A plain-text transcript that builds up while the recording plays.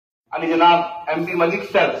यानी जनाब MP Malik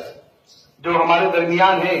sir जो हमारे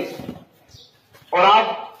दरमियान हैं, और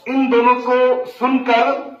आज इन दोनों को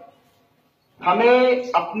सुनकर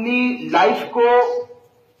हमें अपनी लाइफ को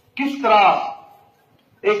किस तरह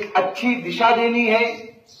एक अच्छी दिशा देनी है,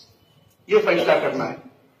 ये फैसला करना है।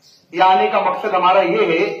 ये आने का मकसद हमारा ये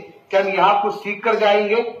है कि हम यहां कुछ सीख कर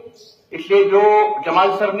जाएंगे। इसलिए जो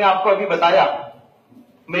जमाल सर ने आपको अभी बताया,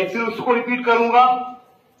 मैं फिर उसको रिपीट करूंगा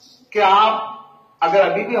कि आप अगर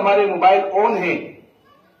अभी भी हमारे मोबाइल ऑन है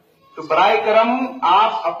तो बराए करम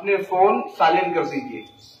आप अपने फोन साइलेंट कर दीजिए।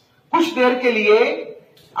 कुछ देर के लिए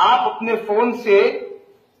आप अपने फोन से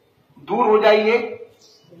दूर हो जाइए,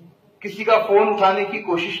 किसी का फोन उठाने की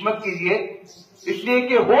कोशिश मत कीजिए। इसलिए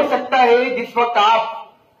कि हो सकता है जिस वक्त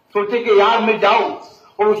आप सोचे कि यार मैं जाऊं,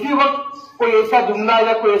 और उसी वक्त कोई ऐसा जुमला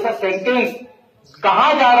या कोई ऐसा सेंटेंस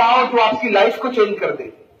कहा जा रहा हो जो आपकी लाइफ को चेंज कर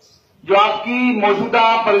दे, जो आपकी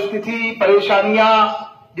मौजूदा परिस्थिति, परेशानियां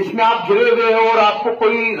जिसमें आप घिरे हुए हो और आपको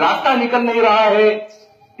कोई रास्ता निकल नहीं रहा है।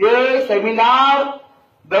 ये सेमिनार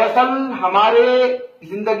दरअसल हमारे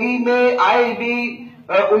जिंदगी में आए भी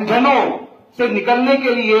उलझनों से निकलने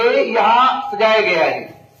के लिए यहाँ सजाया गया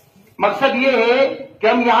है। मकसद ये है कि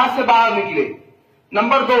हम यहां से बाहर निकले।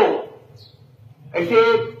 नंबर 2, ऐसे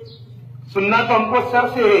सुनना तो हमको सर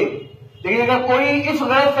से है, लेकिन अगर कोई इस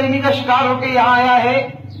गलतफहमी का शिकार होकर यहां आया है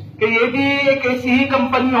कि ये भी एक ऐसी ही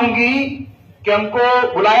कंपनी होंगी कि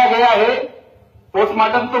हमको बुलाया गया है,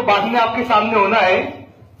 पोस्टमार्टम तो बाद में आपके सामने होना है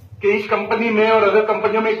कि इस कंपनी में और अदर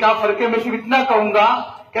कंपनियों में क्या फर्क है। मैं सिर्फ इतना कहूंगा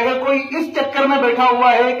कि अगर कोई इस चक्कर में बैठा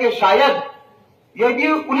हुआ है कि शायद ये भी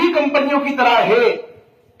उन्हीं कंपनियों की तरह है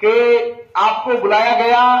कि आपको बुलाया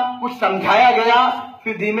गया, कुछ समझाया गया,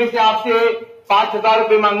 फिर धीमे से आपसे 5,000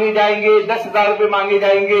 रुपये मांगे जाएंगे, 10,000 रुपये मांगे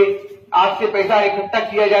जाएंगे, आपसे पैसा इकट्ठा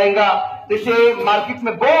किया जाएगा। जैसे मार्केट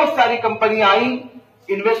में बहुत सारी कंपनियां आई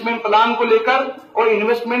इन्वेस्टमेंट प्लान को लेकर, और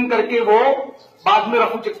इन्वेस्टमेंट करके वो बाद में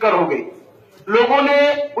रफू चक्कर हो गई। लोगों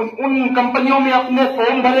ने उन कंपनियों में अपने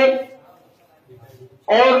फॉर्म भरे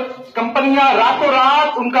और कंपनियां रातों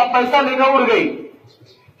रात उनका पैसा लेकर उड़ गई।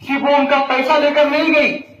 सिर्फ वो उनका पैसा लेकर नहीं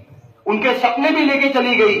गई, उनके सपने भी लेके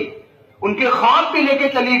चली गई, उनके ख्वाब भी लेके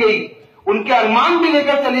चली गई, उनके अरमान भी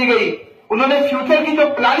लेकर चली गई। उन्होंने फ्यूचर की जो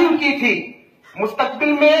प्लानिंग की थी,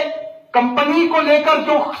 मुस्तकबिल में कंपनी को लेकर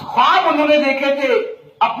जो ख्वाब उन्होंने देखे थे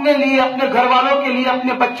अपने लिए, अपने घर वालों के लिए,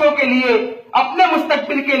 अपने बच्चों के लिए, अपने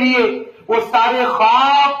मुस्तकबिल के लिए, वो सारे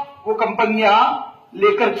ख्वाब वो कंपनियां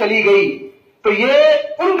लेकर चली गई। तो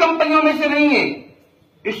ये उन कंपनियों में से नहीं है,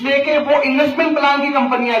 इसलिए कि वो इन्वेस्टमेंट प्लान की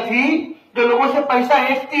कंपनियां थी जो लोगों से पैसा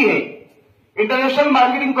ऐंठती है। इंटरनेशनल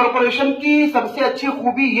मार्केटिंग कॉर्पोरेशन की सबसे अच्छी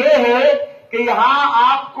खूबी यह है कि यहां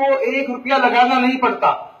आपको 1 रुपया लगाना नहीं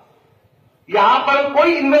पड़ता। यहां पर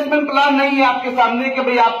कोई इन्वेस्टमेंट प्लान नहीं है आपके सामने कि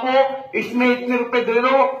भाई आपको इसमें इतने रुपए दे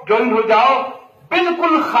दो, ज्वाइन हो जाओ।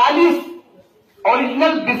 बिल्कुल खालिस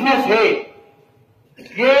ओरिजिनल बिजनेस है।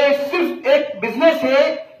 ये सिर्फ एक बिजनेस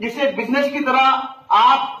है जिसे बिजनेस की तरह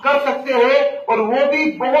आप कर सकते हैं, और वो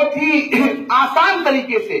भी बहुत ही आसान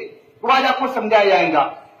तरीके से। तो आज आपको समझाया जाएगा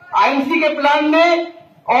आईएमसी के प्लान में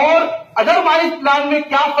और अदरवाइज प्लान में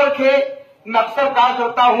क्या फर्क है। मैं अक्सर कहा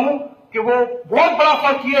करता हूं कि वो बहुत बड़ा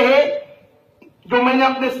फर्क ये है, जो मैंने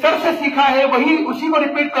अपने सर से सीखा है वही उसी को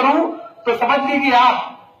रिपीट करूं तो समझ लीजिए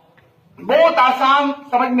आप, बहुत आसान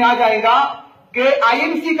समझ में आ जाएगा कि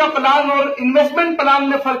आईएमसी का प्लान और इन्वेस्टमेंट प्लान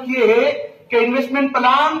में फर्क ये है कि इन्वेस्टमेंट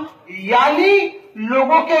प्लान यानी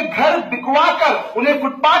लोगों के घर बिकवा कर उन्हें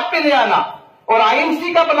फुटपाथ पे ले आना, और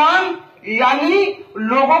आईएमसी का प्लान यानी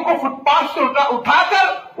लोगों को फुटपाथ से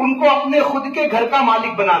उठाकर उनको अपने खुद के घर का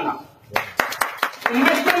मालिक बनाना।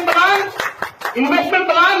 इन्वेस्टमेंट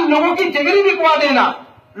प्लान लोगों की जगह बिकवा देना,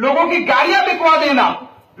 लोगों की गाड़ियां बिकवा देना,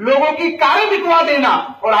 लोगों की कारें बिकवा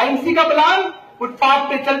देना, और आईएमसी का प्लान फुटपाथ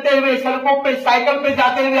पे चलते हुए, सड़कों पे साइकिल पे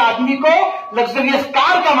जाते हुए आदमी को लग्जरियस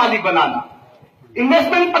कार का मालिक बनाना।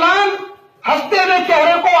 इन्वेस्टमेंट प्लान हंसते हुए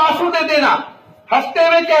चेहरे को आंसू दे देना, हंसते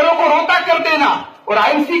हुए चेहरों को रोता कर देना, और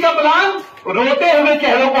आईएमसी का प्लान रोते हुए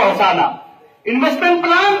चेहरों को हंसाना। इन्वेस्टमेंट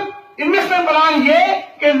प्लान ये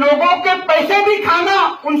कि लोगों के पैसे भी खाना,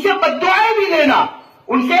 उनसे बद्दुआएं भी लेना,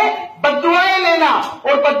 उनसे बद्दुआएं लेना,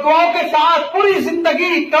 और बद्दुआओं के साथ पूरी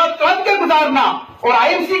जिंदगी तड़प के गुजारना। और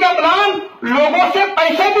आईएमसी का प्लान लोगों से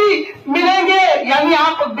पैसे भी मिलेंगे, यानी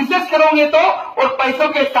आप बिजनेस करोगे तो, और पैसों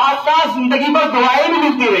के साथ साथ जिंदगी भर दुआएं भी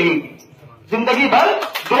मिलती रहेंगी, जिंदगी भर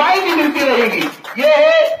दुआएं भी मिलती रहेगी। ये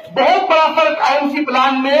है बहुत बड़ा फर्क आईएमसी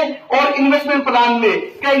प्लान में और इन्वेस्टमेंट प्लान में।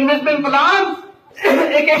 कि इन्वेस्टमेंट प्लान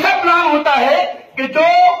एक ऐसा प्लान होता है कि जो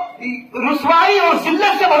रुसवाई और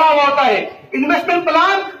जिल्लत से भरा हुआ होता है। इन्वेस्टमेंट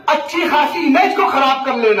प्लान अच्छी खासी इमेज को खराब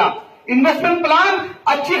कर लेना, इन्वेस्टमेंट प्लान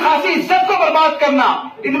अच्छी खासी इज्जत को बर्बाद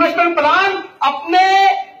करना, इन्वेस्टमेंट प्लान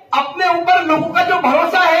अपने ऊपर लोगों का जो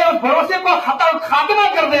भरोसा है उस भरोसे को खात्मा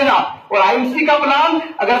कर देना। और आईएमसी का प्लान,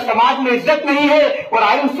 अगर समाज में इज्जत नहीं है और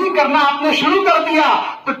आईएमसी करना आपने शुरू कर दिया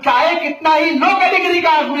तो चाहे कितना ही लो कैटेगरी का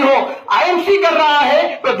आदमी हो, आईएमसी कर रहा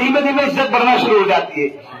है तो धीमे धीमे इज्जत बढ़ना शुरू हो जाती है,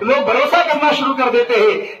 लोग भरोसा करना शुरू कर देते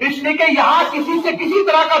हैं। इसलिए कि यहाँ किसी से किसी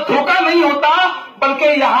तरह का धोखा नहीं होता, बल्कि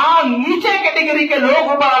यहाँ नीचे कैटेगरी के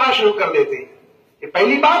लोग ऊपर आना शुरू कर देते हैं। ये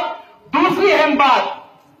पहली बात। दूसरी अहम बात,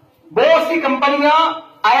 बहुत सी कंपनियां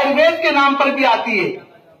आयुर्वेद के नाम पर भी आती है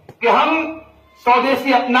कि हम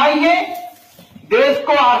स्वदेशी अपनाइए, देश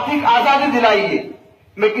को आर्थिक आजादी दिलाइए।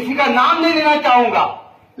 मैं किसी का नाम नहीं लेना चाहूंगा,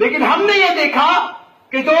 लेकिन हमने ये देखा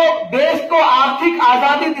कि जो देश को आर्थिक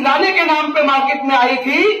आजादी दिलाने के नाम पे मार्केट में आई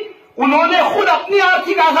थी, उन्होंने खुद अपनी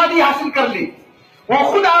आर्थिक आजादी हासिल कर ली।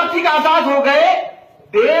 वो खुद आर्थिक आजाद हो गए,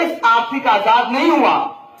 देश आर्थिक आजाद नहीं हुआ,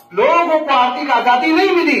 लोगों को आर्थिक आजादी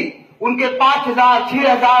नहीं मिली। उनके 5,000,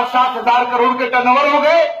 6,000, 7,000 करोड़ के टर्नओवर हो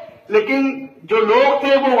गए, लेकिन जो लोग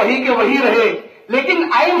थे वो वही के वही रहे। लेकिन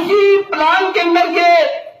आईएमसी प्लान के अंदर ये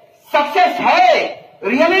सक्सेस है,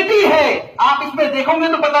 रियलिटी है। आप इसमें देखोगे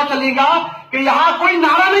तो पता चलेगा कि यहां कोई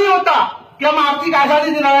नारा नहीं होता कि हम आर्थिक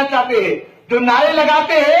आजादी दिलाना चाहते हैं। जो नारे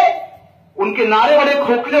लगाते हैं उनके नारे बड़े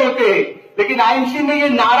खोखले होते हैं, लेकिन आईएमसी में ये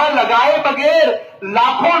नारा लगाए बगैर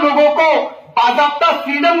लाखों लोगों को बाकायदा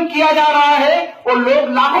फ्रीडम किया जा रहा है और लोग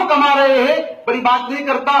लाखों कमा रहे हैं। बड़ी बात नहीं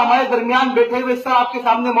करता, हमारे दरमियान बैठे हुए सर आपके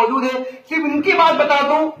सामने मौजूद है, सिर्फ इनकी बात बता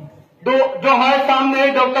दूं। जो हमारे सामने है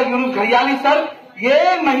डॉक्टर यूनुस घड़ियाली सर,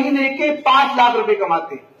 ये महीने के 5 लाख रुपए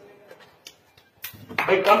कमाते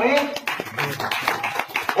भाई, कम है।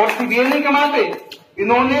 और सिर्फ ये नहीं कमाते,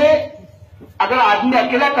 इन्होंने अगर आदमी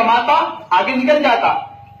अकेला कमाता आगे निकल जाता,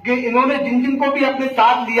 कि इन्होंने जिन जिन को भी अपने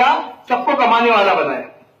साथ लिया सबको कमाने वाला बनाया।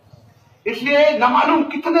 इसलिए न मालूम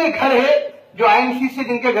कितने घर है जो आईएमसी से,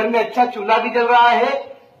 जिनके घर में अच्छा चूल्हा भी जल रहा है,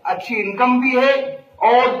 अच्छी इनकम भी है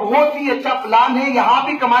और बहुत ही अच्छा प्लान है। यहां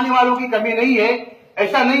भी कमाने वालों की कमी नहीं है।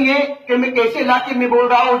 ऐसा नहीं है कि मैं कैसे इलाके में बोल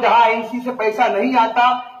रहा हूं जहां आईएमसी से पैसा नहीं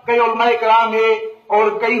आता। कई उलमाए कराम है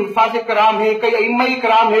और कई हुफाज कराम है, कई इमाई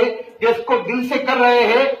कराम है जिसको दिल से कर रहे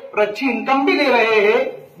हैं और अच्छी इनकम भी ले रहे हैं।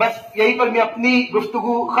 बस यहीं पर मैं अपनी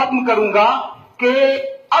गुफ्तगू खत्म करूंगा कि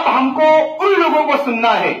अब हमको उन लोगों को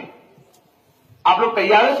सुनना है। आप लोग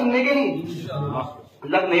तैयार है सुनने के लिए?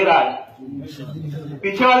 लग नहीं रहा है।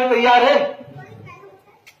 पीछे वाले तैयार है?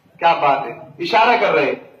 क्या बात है, इशारा कर रहे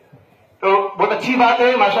हैं, तो बहुत अच्छी बात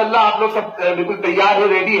है। माशाल्लाह आप लोग सब बिल्कुल तैयार है,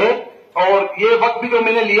 रेडी है। और ये वक्त भी जो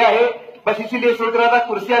मैंने लिया है, बस इसीलिए सोच रहा था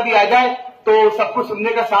कुर्सियां भी आ जाए तो सबको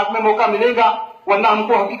सुनने का साथ में मौका मिलेगा, वरना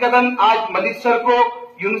हमको हकीकतन आज मलिक सर को,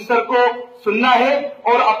 यूनुस सर को सुनना है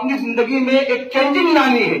और अपनी जिंदगी में एक चेंजिंग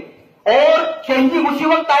लानी है। और चेंजिंग उसी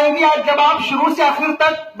वक्त आएगी आज जब आप शुरू से आखिर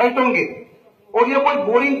तक बैठोगे। और ये कोई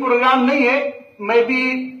बोरिंग प्रोग्राम नहीं है, मैं भी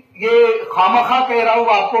ये खामखा कह रहा हूं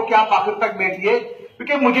आपको कि आप आखिर तक बैठिए,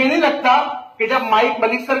 क्योंकि मुझे नहीं लगता कि जब माइक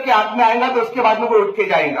मलिक सर के हाथ में आएगा तो उसके बाद में कोई उठ के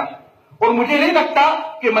जाएगा। और मुझे नहीं लगता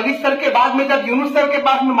कि मलिक सर के बाद में जब यूनुस सर के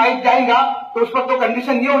पास में माइक जाएगा तो उस वक्त तो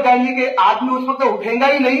कंडीशन ये हो जाएगी कि आदमी उस वक्त तो उठेगा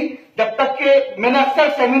ही नहीं, जब तक कि मैंने अक्सर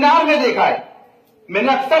सेमिनार में देखा है,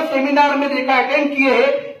 अटेंड किए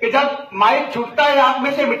हैं कि जब माइक छूटता है हाथ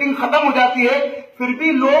में से, मीटिंग खत्म हो जाती है, फिर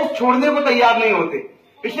भी लोग छोड़ने को तैयार नहीं होते,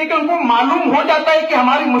 इसलिए कि उनको मालूम हो जाता है कि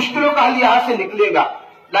हमारी मुश्किलों का हल यहां से निकलेगा।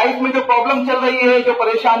 लाइफ में जो प्रॉब्लम चल रही है, जो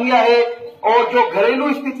परेशानियां है और जो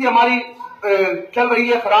घरेलू स्थिति हमारी चल रही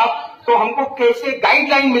है खराब, तो हमको कैसे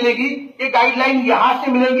गाइडलाइन मिलेगी, ये गाइडलाइन यहां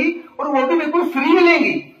से मिलेगी और वो भी बिल्कुल फ्री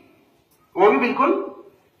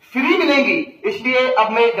मिलेगी, इसलिए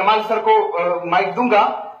अब मैं जमाल सर को माइक दूंगा।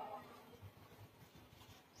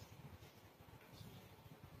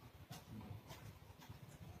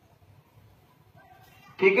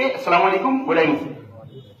 ठीक है, अस्सलाम वालेकुम, गुड इवनिंग।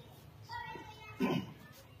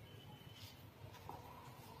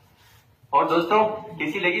 और दोस्तों,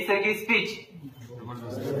 कैसी लगी सर की स्पीच?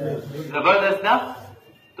 जबरदस्त ना?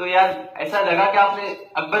 तो यार ऐसा लगा कि आपने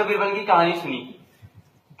अकबर बिरबल की कहानी सुनी।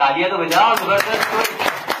 तालियां तो बजाओ, जबरदस्त।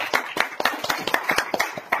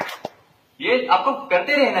 ये आपको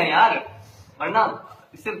करते रहना यार, वरना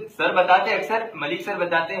इससे सर बताते, अक्सर मलिक सर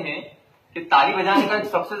बताते हैं कि ताली बजाने का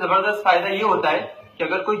सबसे जबरदस्त फायदा ये होता है कि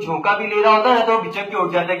अगर कोई झोंका भी ले रहा होता है तो वो बिचक के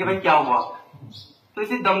उठ जाता है कि भाई क्या हुआ। तो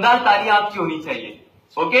इसी दमदार ताली आपकी होनी चाहिए।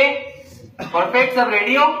 ओके, परफेक्ट, सब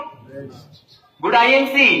रेडी हो? Good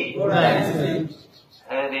IMC.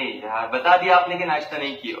 अरे यार बता दिया आपने कि नाश्ता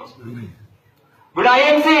नहीं किया। Good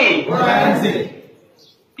IMC.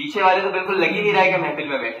 पीछे वाले तो बिल्कुल लग ही नहीं रहा है कि महफिल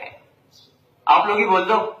में बैठे हैं। आप लोग ही बोल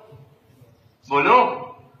दो, बोलो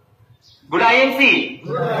गुड आईएमसी।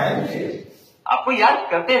 आपको याद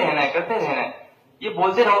करते रहना है। ये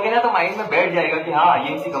बोलते रहोगे ना तो माइंड में बैठ जाएगा कि हाँ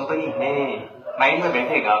आईएमसी कंपनी है, माइंड में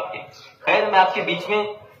बैठेगा आपके। खैर मैं आपके बीच में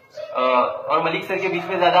और मलिक सर के बीच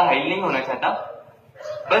में ज्यादा हाइल नहीं होना चाहता।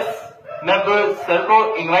 बस मैं अब सर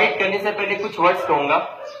को इनवाइट करने से पहले कुछ वर्ड्स कहूंगा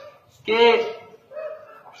कि ये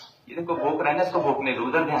देखो भोंक रहा है ना, इसको भोंकने दो,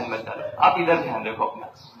 उधर ध्यान मत डालो, आप इधर ध्यान रखो अपना।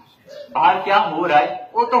 बाहर क्या हो रहा है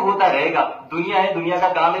वो तो होता रहेगा, दुनिया है, दुनिया का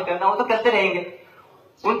काम है करना, वो तो करते रहेंगे,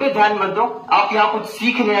 उन पे ध्यान मत दो। आप यहाँ कुछ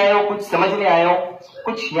सीखने आए हो, कुछ समझने आए हो,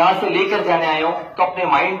 कुछ यहाँ से लेकर जाने आए हो, तो अपने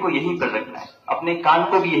माइंड को यहीं पर रखना है, अपने कान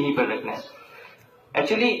को भी यहीं पर रखना है।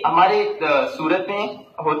 एक्चुअली हमारे सूरत में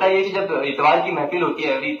होता है कि जब इतवार की महफिल होती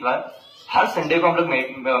है, एवरी इतवार, हर संडे को हम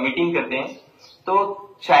लोग मीटिंग करते हैं,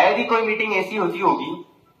 तो शायद ही कोई मीटिंग ऐसी होती होगी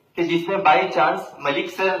कि जिसमें बाय चांस मलिक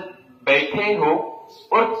सर बैठे हो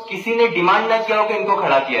और किसी ने डिमांड ना किया हो कि इनको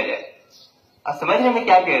खड़ा किया जाए। आप समझ रहे मैं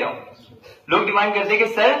क्या कह रहा हूँ? लोग डिमांड करते कि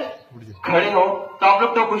सर खड़े हो, तो आप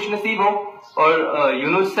लोग तो खुशनसीब हो, और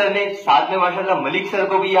यूनुस सर ने साथ में माशाल्लाह मलिक सर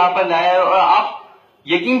को भी यहाँ पर लाया है। और आप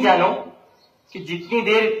यकीन जानो कि जितनी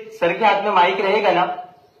देर सर के हाथ में माइक रहेगा ना,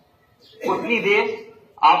 उतनी देर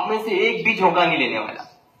आप में से एक भी झोंका नहीं लेने वाला,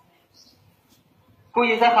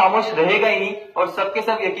 कोई ऐसा खामोश रहेगा ही नहीं, और सबके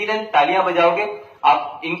सब यकीनन तालियां बजाओगे।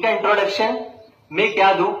 आप इनका इंट्रोडक्शन मैं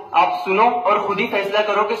क्या दूं, आप सुनो और खुद ही फैसला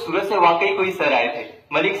करो कि सूरत से वाकई कोई सर आए थे।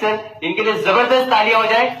 मलिक सर, इनके लिए जबरदस्त तालियां हो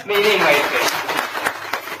जाए, मैं इन्हें इन्वाइट करूं।